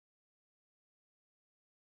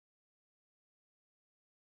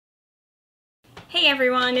Hey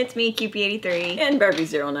everyone, it's me, Cupie83. And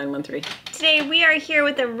Barbie0913. Today we are here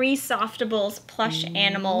with a Re-Softables plush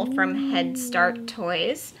animal from Head Start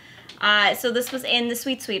Toys. So this was in the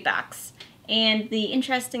Sweet Sweet box. And the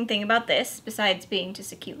interesting thing about this, besides being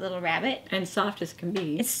just a cute little rabbit, and soft as can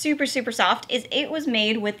be, it's super, super soft, is it was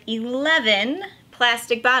made with 11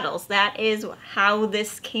 plastic bottles. That is how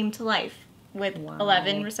this came to life, with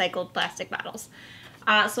 11 recycled plastic bottles.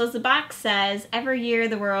 So as the box says, every year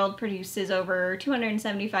the world produces over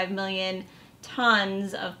 275 million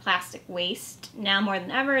tons of plastic waste. Now more than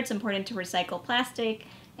ever, it's important to recycle plastic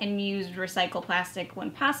and use recycled plastic when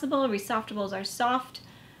possible. Re-Softables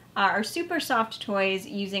are super soft toys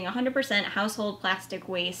using 100% household plastic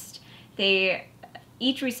waste.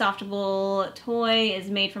 Each Re-Softable toy is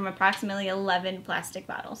made from approximately 11 plastic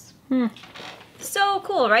bottles. So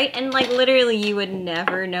cool, right? And like literally you would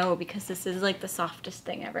never know because this is like the softest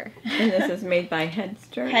thing ever. And this is made by Head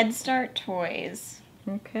Start? Head Start Toys.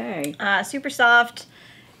 Okay. Super soft,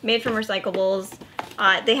 made from recyclables.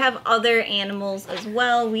 They have other animals as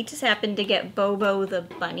well. We just happened to get Bobo the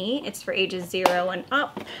bunny. It's for ages 0 and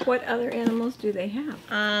up. What other animals do they have?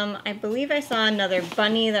 I believe I saw another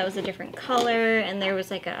bunny that was a different color, and there was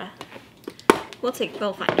like a... We'll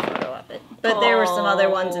find a photo of it. But there were some other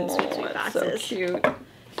ones in Sweet Sweet boxes. So cute.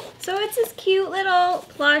 So it's this cute little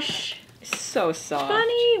plush so soft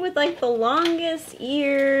bunny with like the longest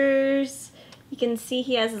ears. You can see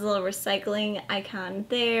he has his little recycling icon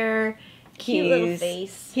there. Cute little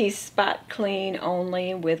face. He's spot clean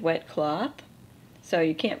only with wet cloth. So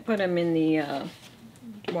you can't put him in the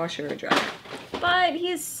washer or dryer. But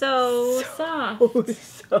he's so soft.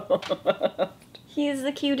 Soft. He's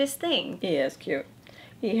the cutest thing. He is cute.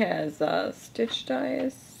 He has stitched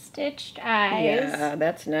eyes. Stitched eyes. Yeah,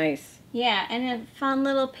 that's nice. Yeah, and a fun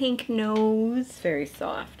little pink nose. Very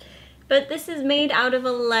soft. But this is made out of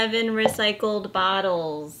 11 recycled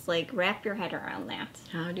bottles. Like, wrap your head around that.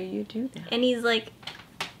 How do you do that? And he's like,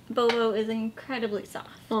 Bobo is incredibly soft.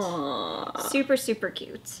 Aww. Super, super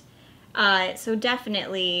cute. So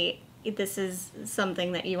definitely this is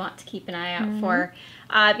something that you want to keep an eye out for,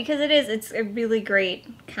 because it's a really great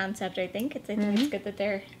concept. I think it's good that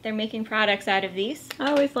they're making products out of these. I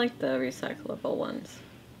always like the recyclable ones.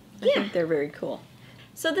 I think they're very cool.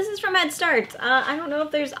 So this is from Head Start. I don't know if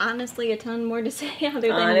there's honestly a ton more to say other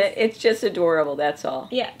than it's just adorable. That's all.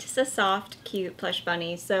 Yeah, just a soft, cute plush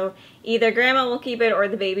bunny. So either Grandma will keep it or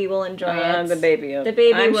the baby will enjoy it. The baby.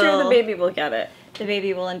 I'm sure the baby will get it. The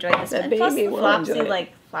baby will enjoy this one. Plus the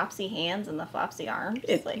flopsy hands and the flopsy arms.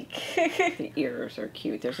 The ears are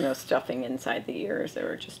cute. There's no stuffing inside the ears. They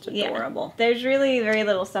were just adorable. Yeah. There's really very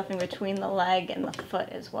little stuffing between the leg and the foot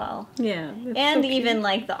as well. Yeah. And even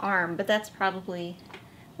like the arm, but that's probably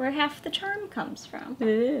where half the charm comes from. It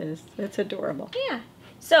is. It's adorable. Yeah.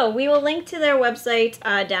 So we will link to their website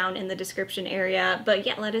down in the description area. But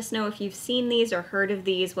yeah, let us know if you've seen these or heard of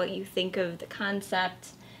these, what you think of the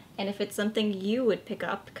concept, and if it's something you would pick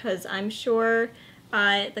up, because I'm sure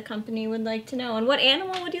the company would like to know. And what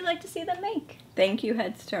animal would you like to see them make? Thank you,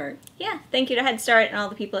 Head Start. Yeah, thank you to Head Start and all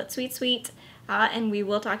the people at Sweet Sweet. And we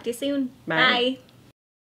will talk to you soon. Bye. Bye.